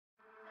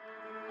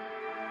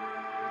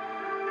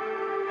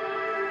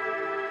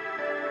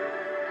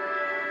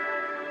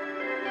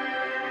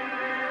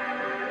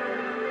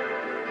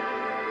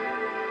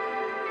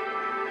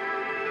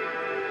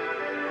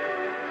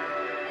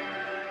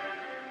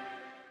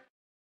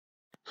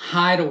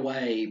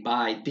Hideaway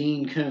by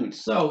Dean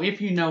Koontz. So, if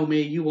you know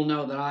me, you will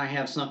know that I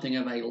have something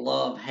of a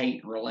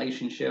love-hate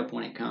relationship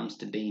when it comes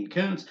to Dean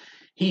Koontz.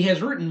 He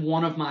has written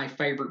one of my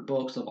favorite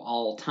books of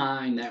all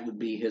time. That would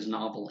be his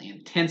novel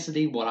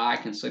Intensity, what I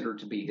consider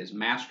to be his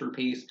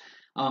masterpiece.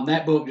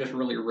 That book just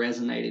really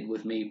resonated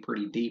with me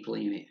pretty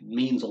deeply, and it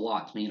means a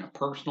lot to me in a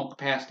personal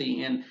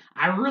capacity. And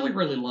I really,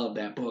 really love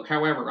that book.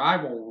 However, I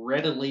will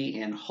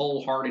readily and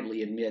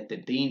wholeheartedly admit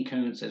that Dean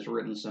Koontz has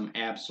written some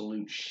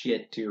absolute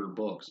shit tier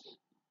books.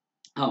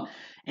 Um,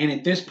 and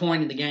at this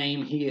point in the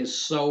game, he is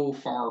so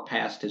far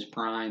past his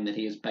prime that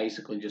he is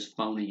basically just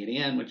phoning it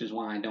in, which is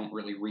why I don't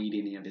really read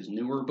any of his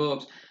newer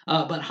books.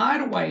 But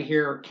Hideaway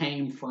here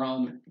came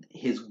from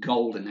his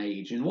golden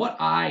age. And what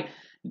I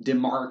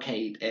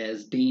demarcate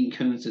as Dean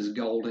Koontz's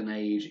golden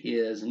age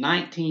is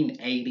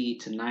 1980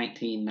 to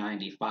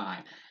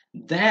 1995.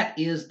 That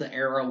is the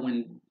era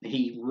when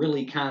he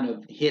really kind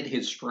of hit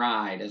his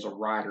stride as a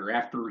writer.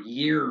 After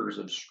years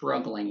of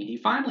struggling, he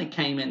finally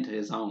came into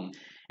his own.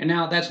 And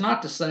now that's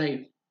not to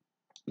say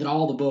that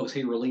all the books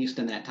he released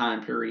in that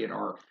time period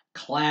are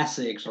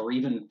classics or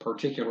even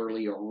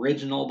particularly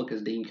original,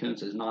 because Dean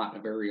Koontz is not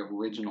a very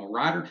original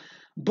writer.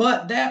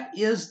 But that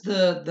is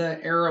the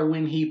era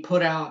when he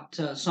put out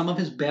some of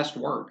his best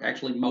work,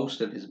 actually most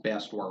of his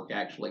best work,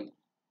 actually.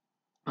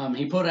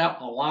 He put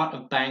out a lot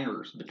of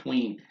bangers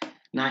between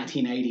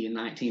 1980 and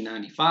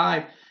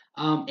 1995.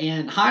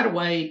 And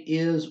Hideaway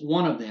is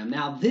one of them.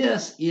 Now,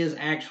 this is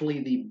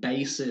actually the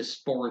basis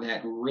for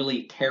that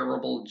really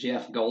terrible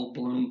Jeff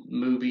Goldblum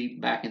movie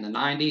back in the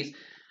 90s,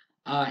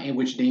 in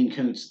which Dean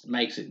Koontz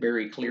makes it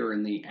very clear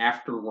in the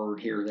afterword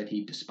here that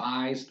he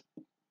despised.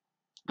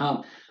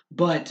 Um,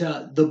 but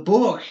the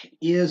book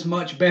is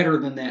much better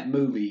than that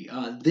movie.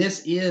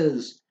 This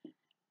is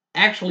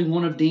actually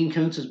one of Dean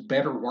Koontz's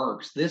better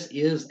works. This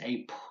is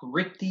a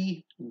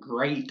pretty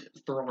great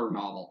thriller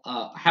novel.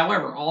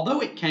 However,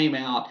 although it came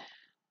out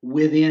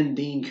within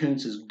Dean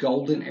Koontz's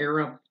golden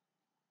era,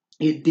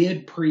 it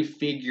did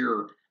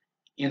prefigure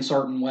in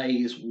certain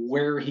ways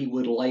where he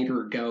would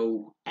later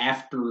go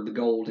after the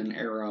golden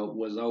era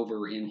was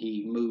over and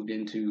he moved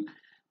into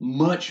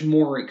much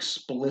more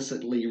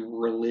explicitly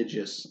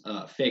religious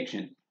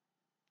fiction.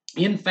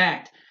 In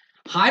fact,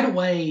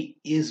 Hideaway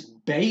is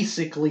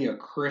basically a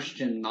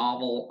Christian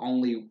novel,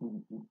 only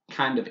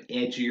kind of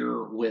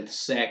edgier with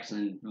sex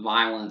and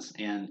violence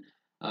and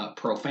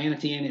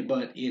profanity in it,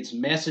 but its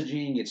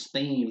messaging, its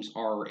themes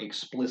are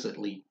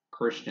explicitly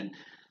Christian.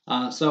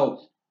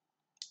 So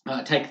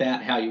take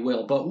that how you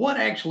will. But what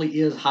actually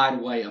is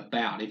Hideaway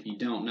about, if you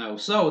don't know?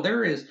 So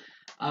there is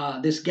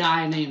this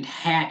guy named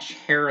Hatch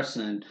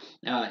Harrison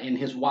and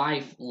his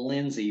wife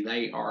Lindsay.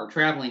 They are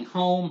traveling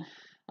home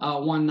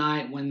one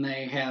night when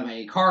they have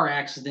a car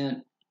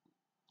accident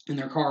and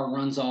their car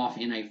runs off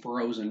in a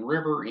frozen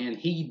river and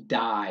he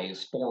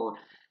dies for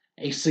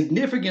a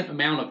significant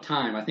amount of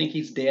time. I think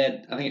he's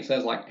dead. I think it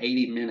says like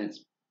 80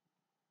 minutes.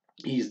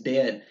 He's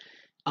dead.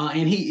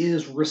 And he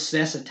is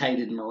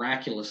resuscitated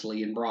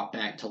miraculously and brought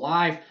back to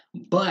life.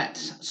 But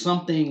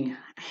something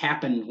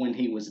happened when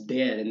he was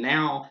dead. And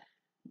now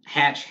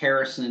Hatch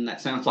Harrison,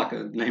 that sounds like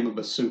a name of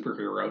a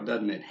superhero,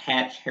 doesn't it?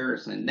 Hatch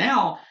Harrison.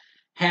 Now,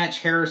 Hatch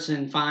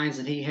Harrison finds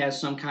that he has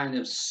some kind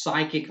of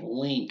psychic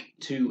link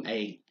to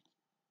a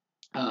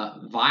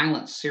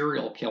violent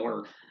serial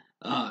killer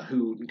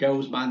who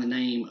goes by the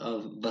name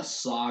of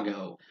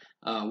Vasago.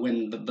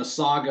 When the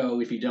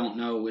Vasago, if you don't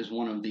know, is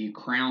one of the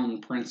crown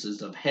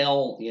princes of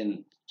hell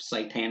in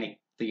satanic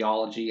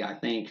theology, I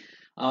think,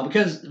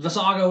 because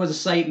Vasago is a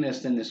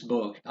Satanist in this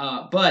book.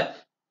 But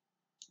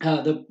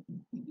the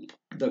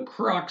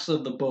crux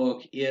of the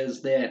book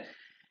is that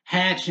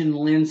Hatch and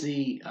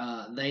Lindsay,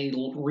 they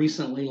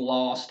recently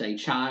lost a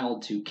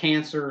child to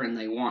cancer and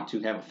they want to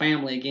have a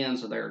family again,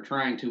 so they're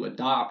trying to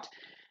adopt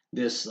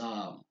this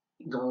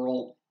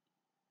girl,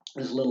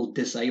 this little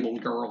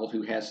disabled girl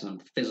who has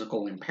some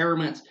physical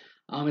impairments.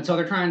 And so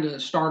they're trying to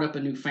start up a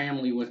new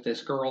family with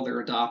this girl they're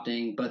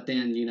adopting, but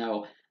then,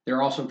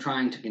 they're also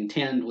trying to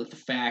contend with the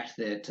fact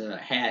that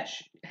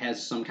Hatch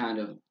has some kind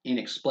of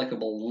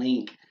inexplicable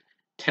link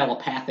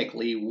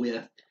telepathically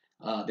with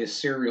this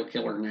serial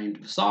killer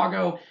named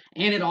Vasago,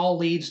 and it all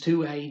leads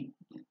to a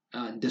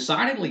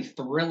decidedly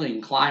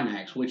thrilling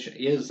climax, which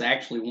is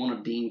actually one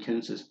of Dean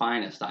Koontz's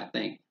finest, I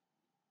think.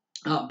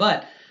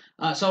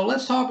 So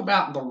let's talk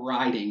about the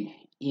writing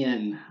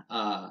in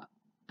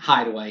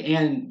Hideaway.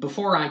 And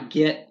before I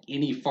get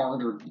any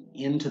farther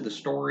into the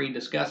story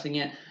discussing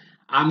it,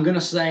 I'm going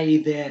to say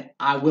that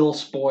I will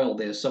spoil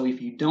this. So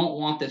if you don't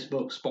want this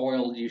book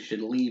spoiled, you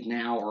should leave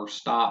now or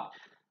stop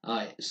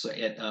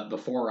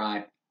before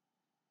I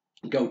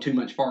go too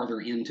much farther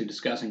into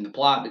discussing the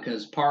plot,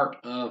 because part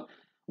of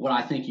what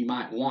I think you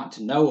might want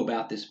to know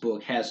about this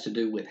book has to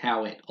do with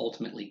how it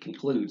ultimately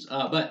concludes.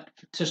 But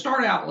to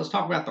start out, let's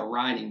talk about the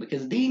writing,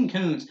 because Dean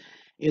Koontz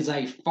is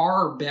a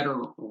far better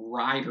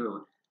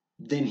writer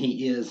than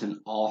he is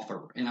an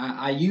author. And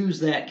I use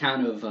that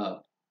kind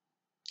of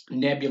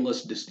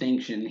nebulous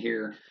distinction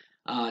here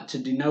to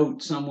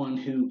denote someone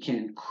who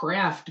can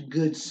craft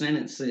good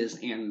sentences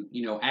and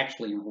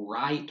actually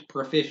write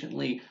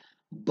proficiently,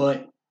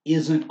 but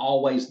isn't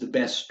always the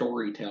best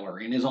storyteller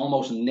and is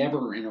almost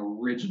never an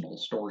original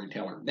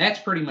storyteller. That's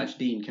pretty much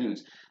Dean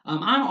Koontz.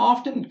 I'm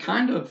often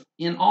kind of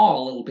in awe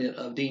a little bit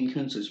of Dean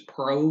Koontz's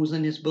prose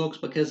in his books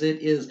because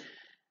it is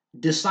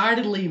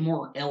decidedly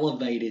more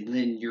elevated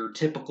than your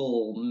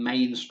typical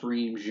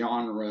mainstream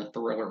genre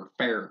thriller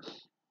fare,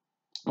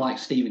 like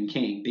Stephen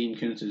King, Dean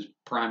Koontz's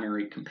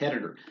primary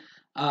competitor.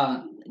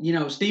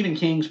 Stephen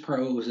King's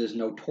prose is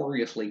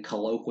notoriously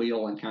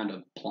colloquial and kind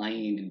of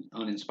plain and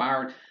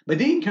uninspired, but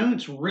Dean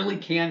Koontz really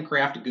can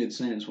craft a good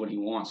sentence when he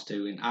wants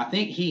to, and I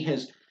think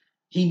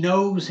he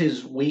knows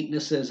his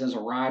weaknesses as a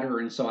writer,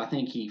 and so I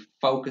think he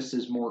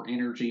focuses more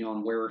energy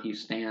on where he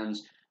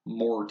stands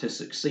more to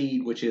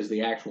succeed, which is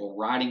the actual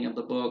writing of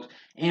the books.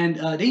 And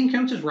Dean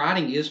Koontz's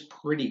writing is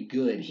pretty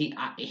good. He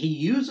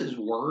uses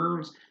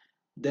words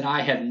that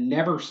I have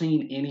never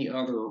seen any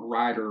other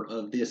writer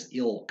of this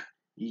ilk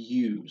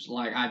use.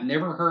 Like, I've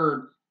never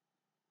heard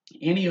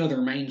any other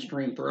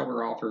mainstream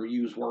thriller author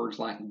use words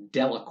like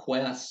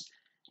deliquesce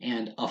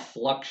and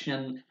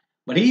affluxion,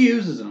 but he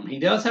uses them. He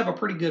does have a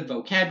pretty good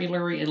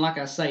vocabulary, and like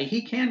I say,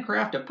 he can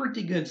craft a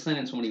pretty good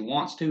sentence when he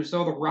wants to.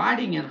 So the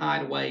writing in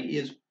Hideaway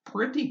is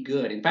pretty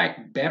good. In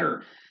fact,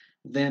 better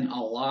than a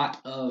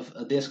lot of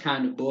this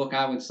kind of book,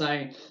 I would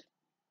say.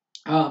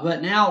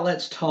 But now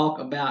let's talk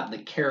about the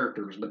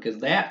characters because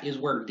that is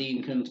where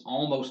Dean Koontz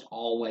almost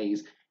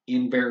always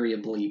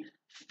invariably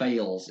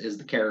fails is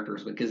the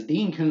characters because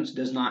Dean Koontz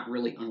does not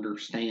really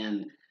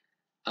understand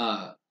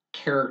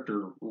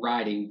character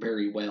writing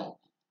very well.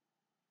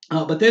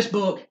 But this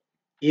book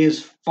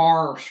is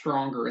far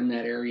stronger in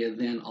that area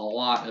than a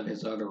lot of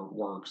his other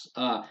works.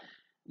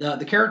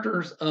 The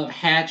characters of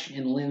Hatch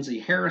and Lindsay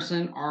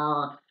Harrison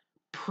are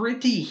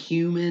pretty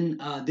human.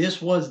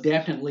 This was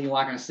definitely,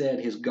 like I said,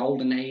 his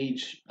golden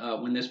age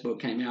when this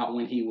book came out,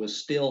 when he was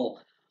still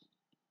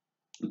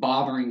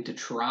bothering to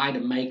try to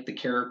make the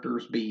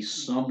characters be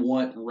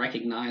somewhat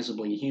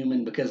recognizably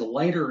human, because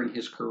later in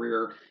his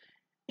career,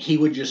 he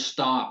would just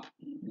stop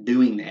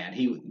doing that.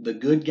 The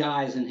good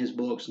guys in his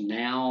books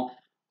now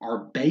are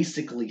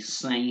basically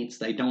saints.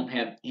 They don't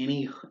have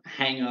any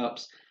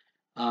hang-ups,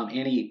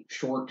 any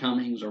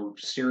shortcomings or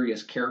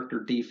serious character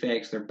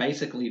defects. They're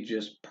basically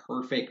just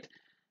perfect.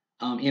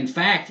 In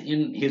fact,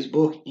 in his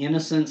book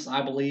Innocence,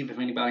 I believe, if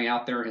anybody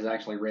out there has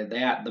actually read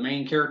that, the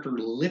main character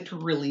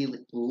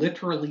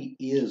literally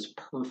is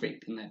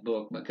perfect in that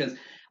book because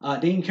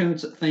Dean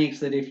Koontz thinks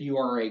that if you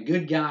are a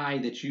good guy,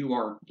 that you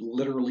are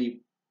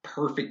literally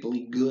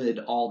perfectly good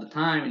all the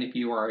time, and if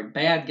you are a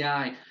bad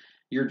guy,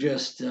 you're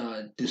just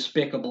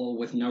despicable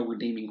with no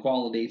redeeming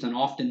qualities and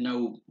often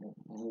no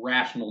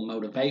rational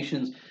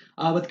motivations.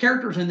 But the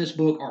characters in this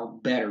book are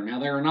better. Now,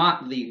 they're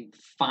not the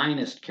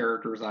finest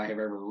characters I have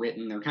ever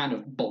written. They're kind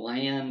of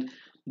bland,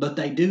 but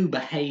they do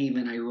behave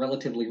in a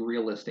relatively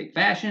realistic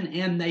fashion,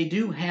 and they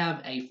do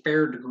have a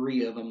fair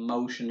degree of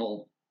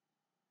emotional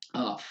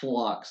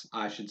flux,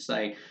 I should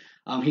say.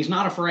 He's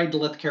not afraid to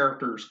let the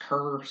characters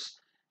curse.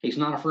 He's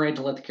not afraid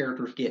to let the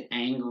characters get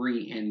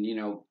angry and,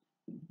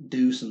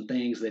 do some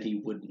things that he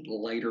would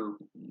later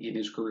in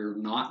his career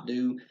not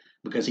do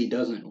because he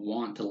doesn't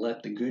want to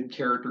let the good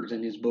characters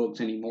in his books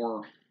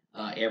anymore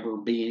ever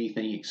be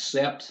anything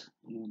except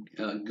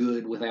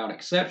good without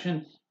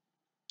exception.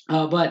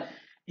 But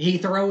he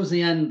throws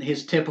in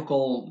his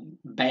typical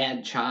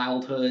bad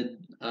childhood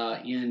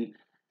in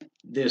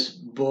this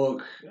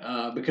book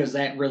because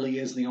that really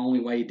is the only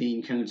way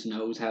Dean Koontz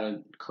knows how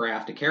to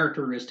craft a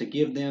character, is to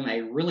give them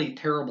a really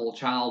terrible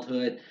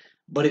childhood,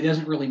 but it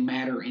doesn't really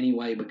matter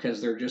anyway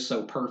because they're just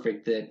so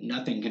perfect that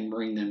nothing can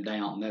bring them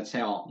down. That's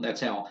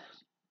how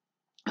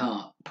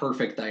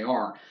perfect they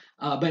are.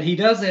 But he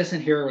does this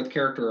in here with the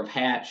character of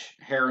Hatch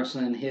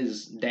Harrison.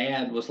 His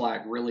dad was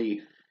like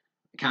really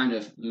kind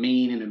of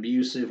mean and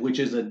abusive, which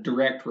is a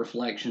direct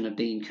reflection of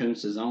Dean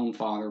Koontz's own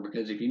father.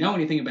 Because if you know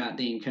anything about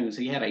Dean Koontz,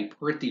 he had a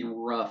pretty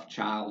rough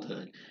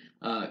childhood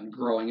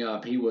growing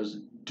up. He was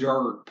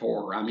dirt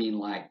poor. I mean,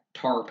 like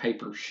tar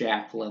paper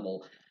shack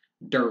level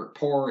dirt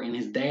poor. And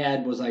his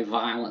dad was a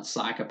violent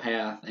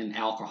psychopath and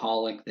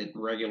alcoholic that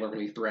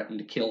regularly threatened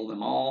to kill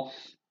them all.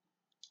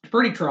 It's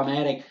pretty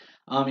traumatic.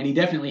 And he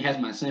definitely has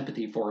my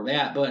sympathy for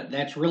that, but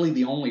that's really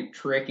the only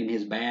trick in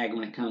his bag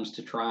when it comes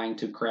to trying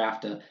to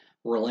craft a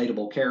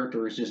relatable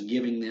character, is just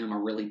giving them a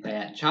really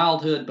bad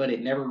childhood, but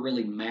it never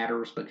really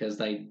matters because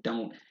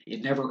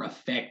it never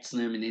affects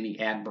them in any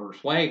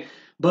adverse way.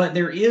 But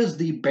there is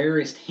the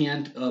barest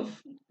hint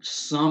of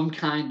some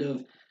kind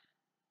of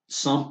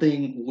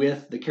something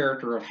with the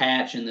character of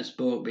Hatch in this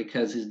book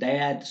because his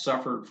dad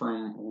suffered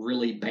from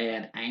really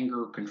bad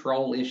anger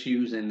control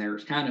issues, and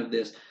there's kind of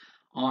this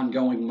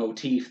ongoing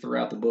motif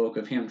throughout the book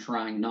of him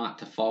trying not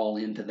to fall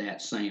into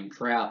that same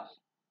trap,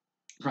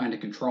 trying to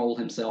control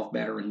himself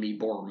better and be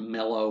more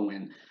mellow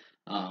and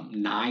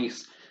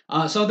nice.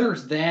 So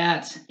there's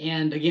that.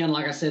 And again,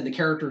 like I said, the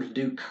characters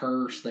do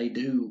curse. They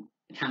do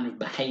kind of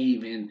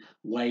behave in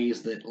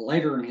ways that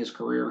later in his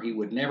career he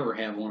would never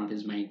have one of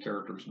his main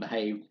characters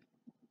behave.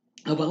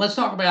 But let's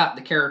talk about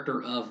the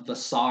character of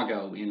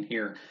Visago in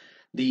here,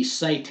 the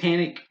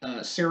satanic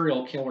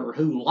serial killer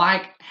who,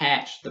 like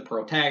Hatch, the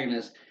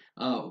protagonist,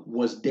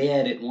 was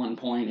dead at one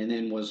point and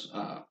then was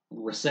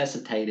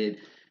resuscitated,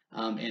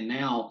 and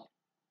now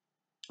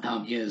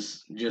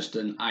is just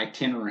an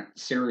itinerant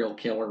serial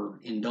killer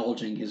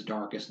indulging his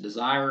darkest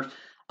desires.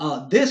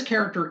 This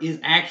character is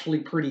actually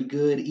pretty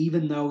good,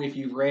 even though if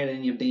you've read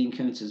any of Dean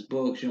Koontz's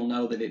books, you'll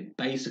know that it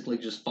basically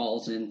just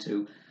falls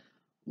into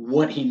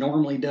what he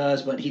normally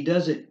does, but he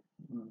does it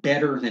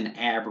better than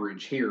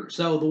average here.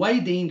 So the way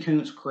Dean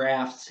Koontz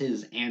crafts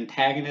his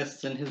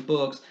antagonists in his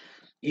books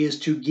is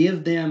to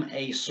give them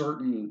a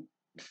certain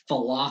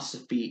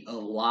philosophy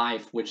of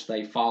life which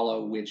they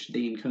follow, which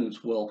Dean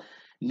Koontz will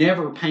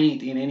never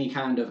paint in any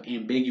kind of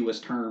ambiguous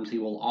terms. He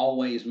will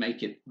always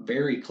make it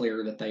very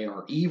clear that they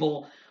are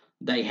evil.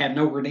 They have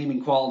no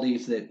redeeming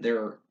qualities, that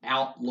their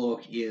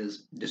outlook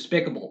is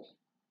despicable.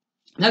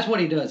 That's what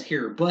he does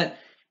here, but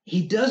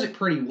he does it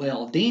pretty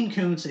well. Dean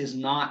Koontz is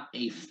not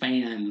a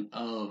fan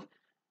of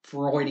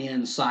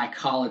Freudian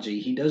psychology.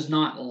 He does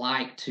not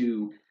like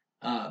to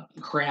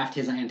craft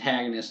his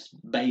antagonists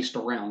based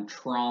around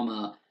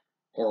trauma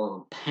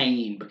or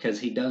pain, because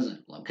he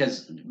doesn't,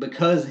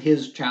 because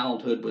his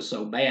childhood was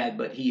so bad,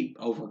 but he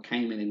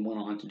overcame it and went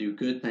on to do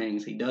good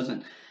things. He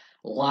doesn't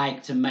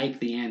like to make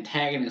the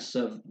antagonists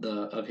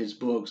of his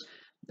books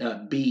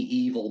be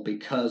evil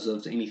because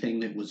of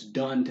anything that was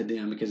done to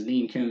them, because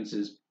Dean Koontz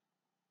is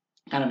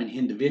kind of an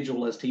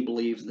individualist. He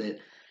believes that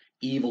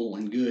evil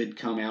and good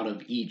come out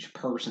of each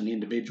person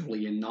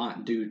individually and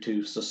not due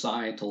to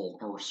societal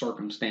or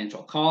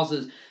circumstantial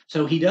causes.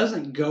 So he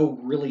doesn't go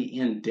really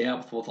in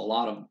depth with a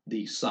lot of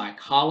the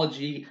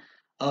psychology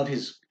of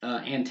his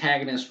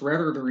antagonists.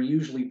 Rather, they're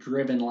usually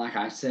driven, like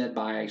I said,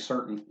 by a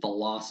certain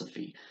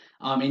philosophy.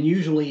 And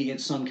usually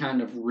it's some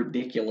kind of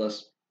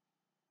ridiculous,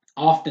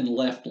 often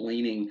left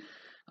leaning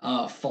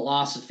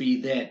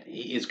philosophy that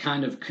is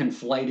kind of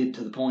conflated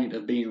to the point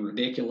of being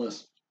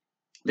ridiculous,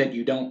 that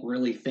you don't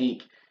really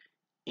think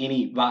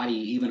anybody,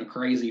 even a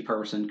crazy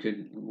person,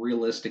 could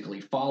realistically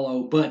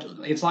follow. But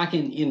it's like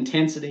in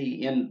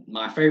Intensity, in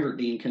my favorite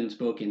Dean Koontz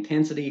book,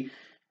 Intensity,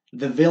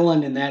 the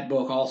villain in that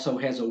book also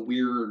has a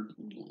weird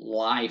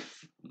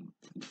life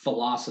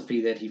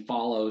philosophy that he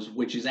follows,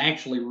 which is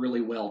actually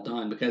really well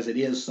done because it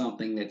is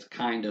something that's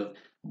kind of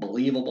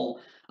believable.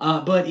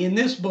 But in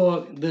this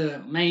book,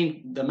 the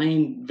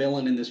main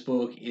villain in this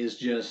book is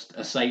just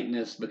a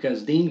Satanist,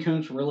 because Dean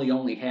Koontz really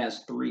only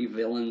has three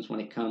villains when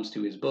it comes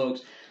to his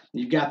books.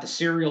 You've got the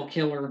serial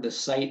killer, the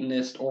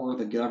Satanist, or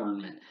the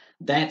government.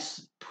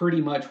 That's pretty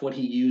much what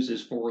he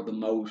uses for the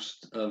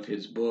most of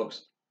his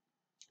books,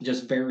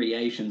 just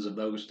variations of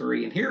those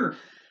three. And here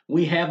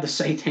we have the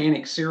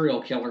satanic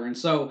serial killer. And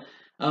so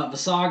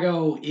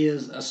Visago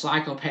is a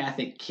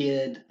psychopathic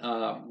kid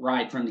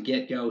right from the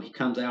get go. He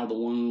comes out of the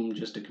womb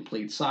just a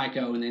complete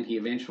psycho, and then he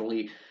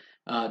eventually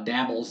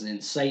dabbles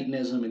in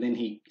Satanism, and then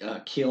he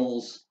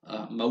kills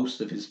most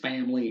of his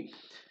family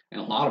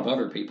and a lot of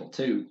other people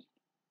too.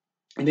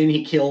 And then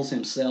he kills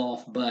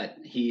himself, but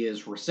he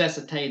is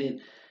resuscitated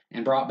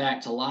and brought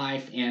back to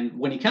life. And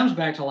when he comes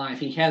back to life,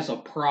 he has a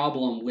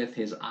problem with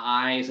his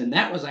eyes, and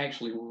that was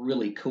actually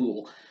really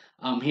cool.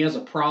 He has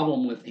a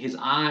problem with his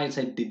eyes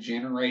have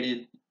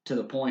degenerated to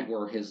the point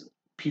where his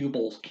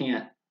pupils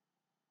can't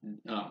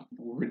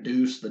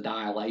reduce the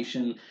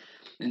dilation,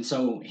 and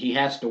so he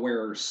has to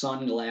wear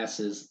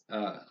sunglasses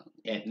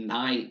at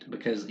night,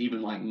 because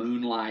even like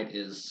moonlight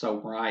is so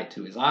bright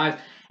to his eyes.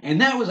 And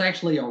that was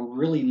actually a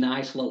really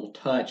nice little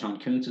touch on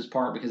Koontz's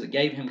part, because it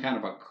gave him kind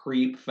of a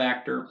creep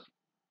factor,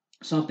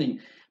 something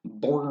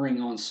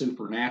bordering on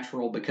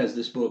supernatural, because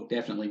this book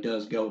definitely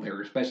does go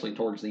there, especially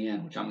towards the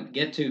end, which I'm going to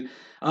get to.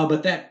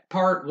 But that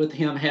part with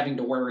him having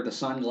to wear the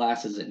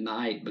sunglasses at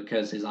night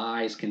because his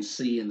eyes can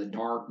see in the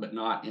dark but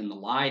not in the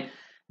light,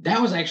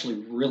 that was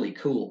actually really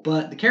cool.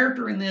 But the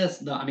character in this,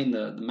 the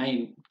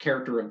main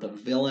character of the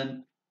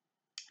villain,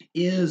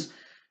 is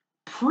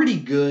pretty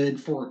good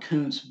for a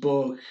Koontz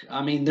book.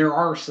 I mean, there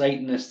are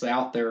Satanists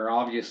out there,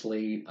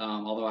 obviously,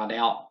 although I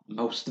doubt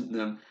most of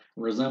them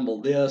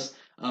resemble this.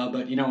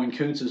 But in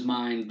Koontz's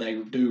mind, they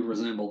do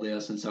resemble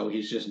this, and so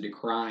he's just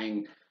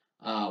decrying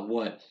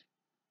what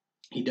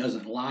he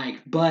doesn't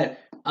like. But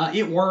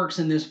it works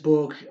in this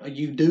book.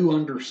 You do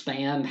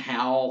understand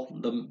how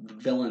the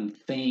villain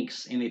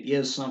thinks, and it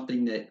is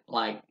something that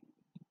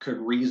could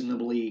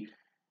reasonably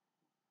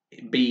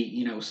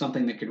be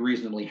something that could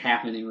reasonably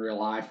happen in real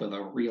life with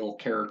a real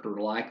character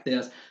like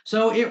this.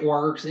 So it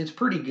works. It's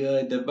pretty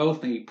good.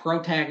 Both the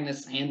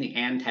protagonist and the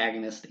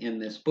antagonist in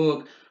this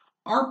book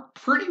are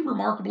pretty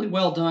remarkably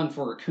well done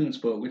for a Koontz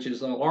book, which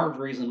is a large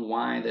reason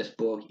why this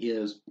book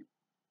is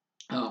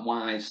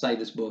why I say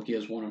this book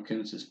is one of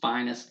Koontz's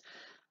finest,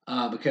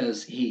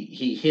 because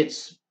he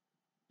hits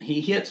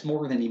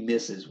more than he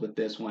misses with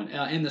this one.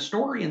 And the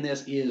story in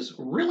this is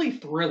really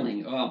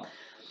thrilling,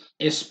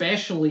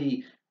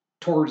 especially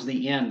towards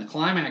the end. The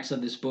climax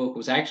of this book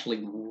was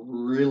actually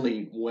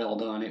really well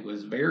done. It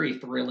was very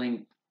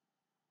thrilling,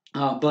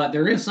 but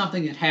there is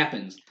something that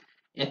happens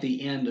at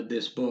the end of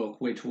this book,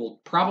 which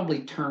will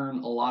probably turn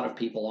a lot of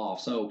people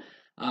off. So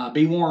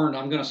be warned,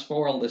 I'm going to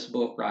spoil this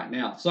book right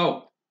now.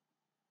 So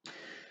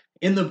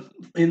in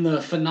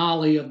the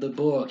finale of the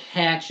book,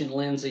 Hatch and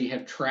Lindsay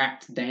have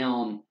tracked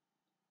down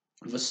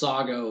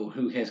Visago,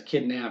 who has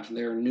kidnapped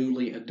their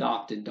newly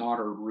adopted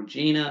daughter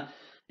Regina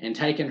and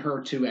taken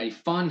her to a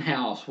fun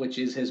house, which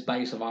is his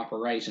base of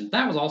operations.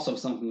 That was also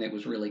something that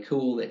was really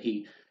cool. That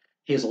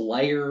his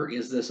lair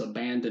is this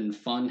abandoned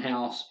fun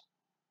house.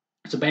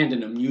 It's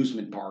abandoned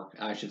amusement park,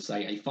 I should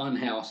say, a fun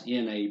house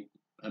in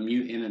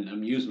an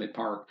amusement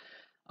park,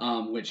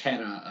 which had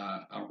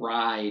a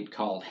ride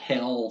called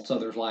Hell. So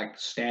there's like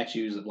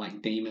statues of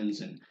like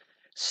demons and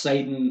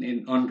Satan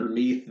in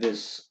underneath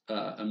this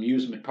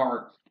amusement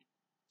park.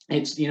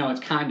 It's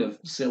kind of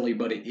silly,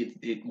 but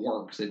it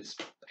works. It's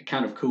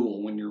kind of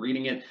cool when you're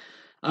reading it.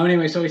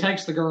 Anyway, so he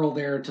takes the girl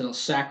there to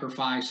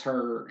sacrifice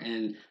her,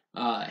 and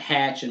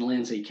Hatch and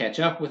Lindsay catch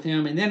up with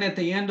him. And then at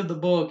the end of the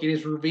book, it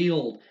is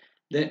revealed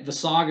that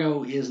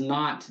Visago is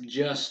not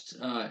just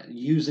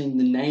using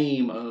the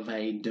name of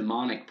a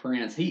demonic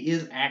prince. He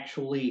is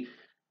actually,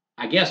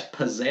 I guess,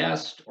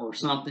 possessed or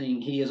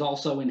something. He is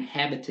also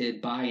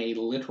inhabited by a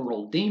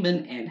literal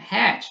demon, and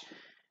Hatch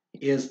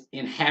is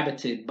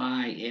inhabited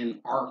by an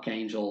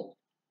archangel,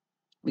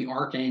 the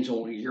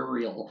archangel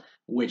Uriel,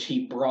 which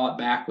he brought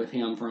back with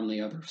him from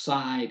the other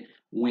side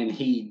when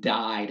he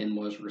died and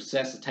was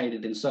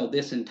resuscitated. And so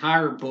this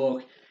entire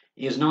book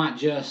is not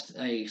just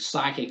a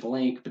psychic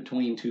link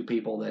between two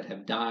people that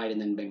have died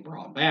and then been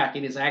brought back.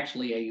 It is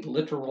actually a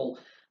literal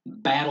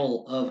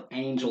battle of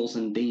angels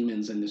and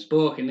demons in this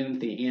book. And then at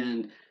the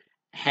end,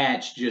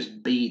 Hatch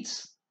just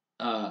beats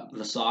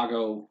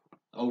Visago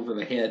over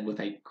the head with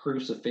a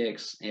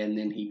crucifix, and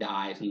then he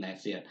dies, and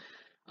that's it.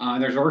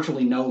 There's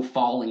virtually no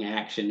falling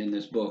action in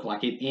this book.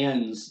 Like, it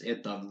ends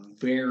at the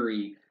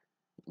very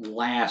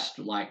last,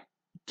 like,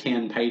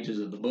 10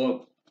 pages of the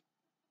book.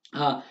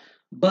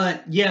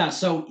 But yeah,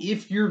 so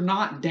if you're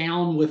not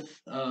down with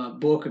a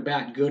book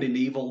about good and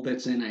evil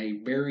that's in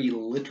a very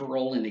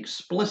literal and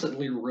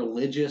explicitly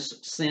religious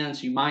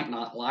sense, you might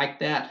not like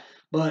that.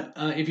 But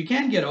if you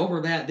can get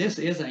over that, this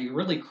is a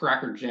really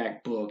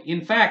crackerjack book.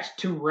 In fact,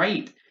 to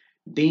rate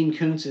Dean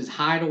Koontz's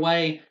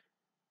Hideaway,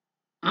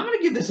 I'm going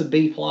to give this a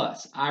B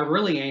plus. I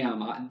really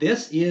am.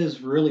 This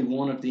is really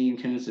one of Dean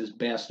Koontz's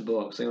best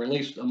books, or at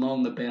least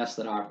among the best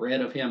that I've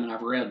read of him, and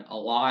I've read a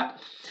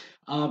lot.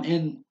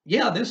 And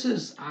yeah,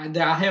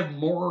 I have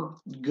more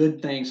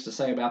good things to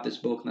say about this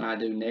book than I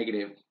do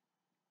negative.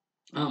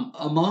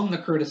 Among the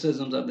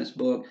criticisms of this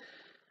book,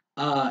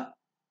 the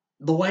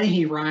way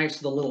he writes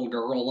the little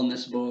girl in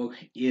this book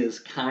is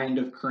kind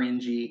of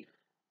cringy.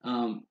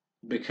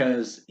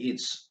 Because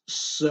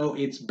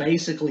it's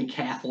basically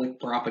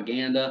Catholic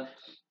propaganda,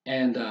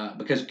 and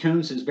because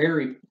Koontz is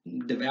very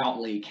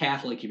devoutly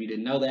Catholic, if you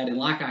didn't know that. And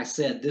like I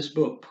said, this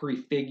book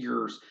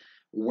prefigures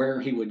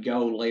where he would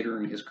go later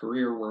in his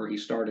career, where he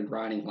started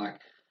writing like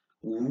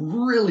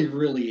really,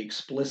 really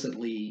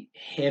explicitly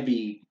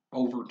heavy,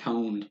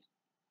 overtoned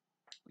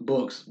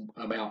books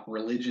about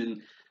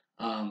religion,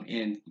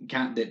 and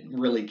that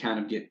really kind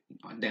of get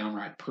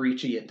downright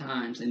preachy at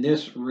times. And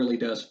this really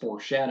does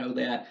foreshadow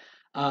that.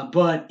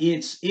 But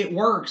it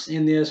works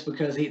in this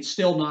because it's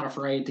still not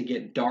afraid to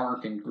get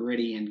dark and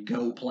gritty and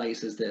go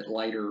places that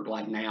later,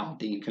 like now,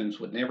 Dean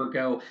Koontz would never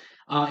go.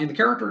 And the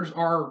characters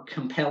are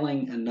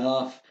compelling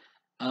enough.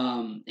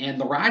 And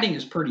the writing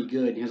is pretty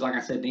good because, like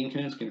I said, Dean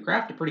Koontz can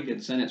craft a pretty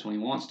good sentence when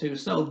he wants to.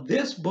 So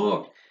this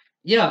book,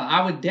 yeah,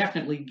 I would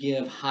definitely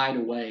give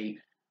Hideaway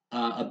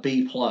a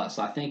B plus.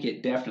 I think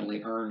it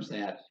definitely earns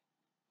that.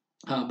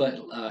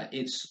 But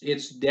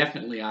it's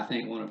definitely, I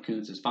think, one of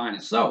Koontz's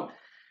finest. So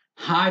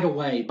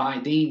Hideaway by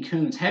Dean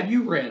Koontz. Have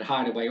you read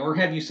Hideaway, or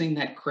have you seen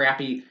that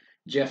crappy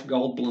Jeff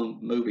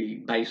Goldblum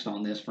movie based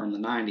on this from the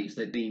 90s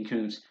that Dean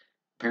Koontz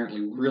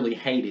apparently really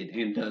hated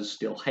and does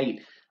still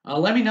hate?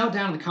 Let me know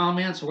down in the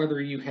comments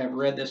whether you have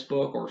read this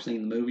book or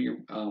seen the movie,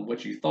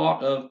 what you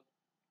thought of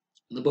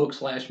the book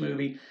 /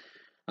 movie,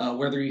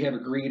 whether you have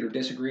agreed or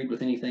disagreed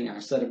with anything I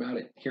said about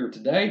it here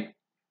today.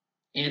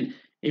 And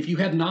if you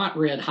have not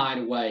read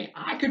Hideaway,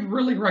 I could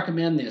really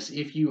recommend this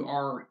if you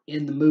are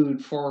in the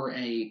mood for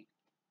a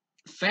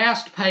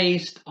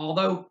fast-paced,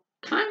 although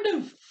kind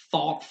of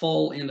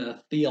thoughtful in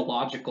a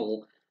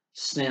theological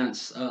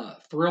sense,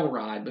 thrill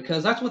ride,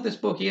 because that's what this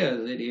book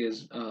is. It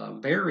is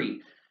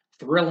very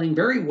thrilling,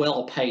 very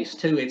well paced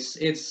too.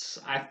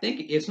 I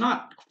think it's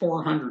not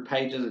 400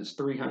 pages; it's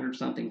 300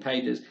 something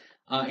pages,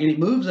 and it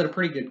moves at a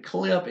pretty good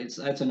clip.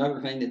 That's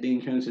another thing that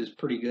Dean Koontz is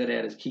pretty good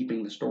at, is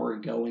keeping the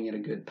story going at a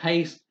good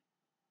pace,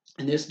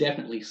 and this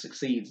definitely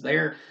succeeds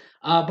there.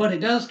 But it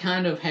does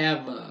kind of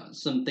have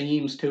some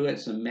themes to it,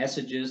 some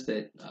messages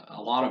that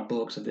a lot of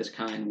books of this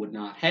kind would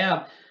not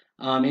have.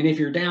 And if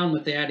you're down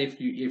with that, if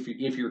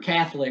you're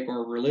Catholic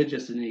or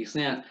religious in any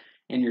sense,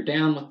 and you're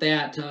down with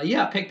that,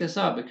 yeah, pick this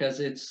up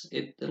because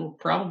it'll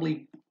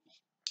probably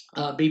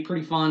be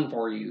pretty fun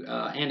for you.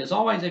 And as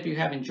always, if you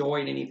have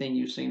enjoyed anything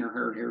you've seen or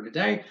heard here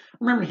today,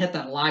 remember to hit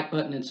that like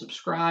button and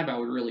subscribe. I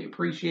would really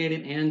appreciate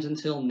it. And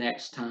until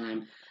next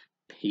time,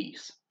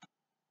 Peace.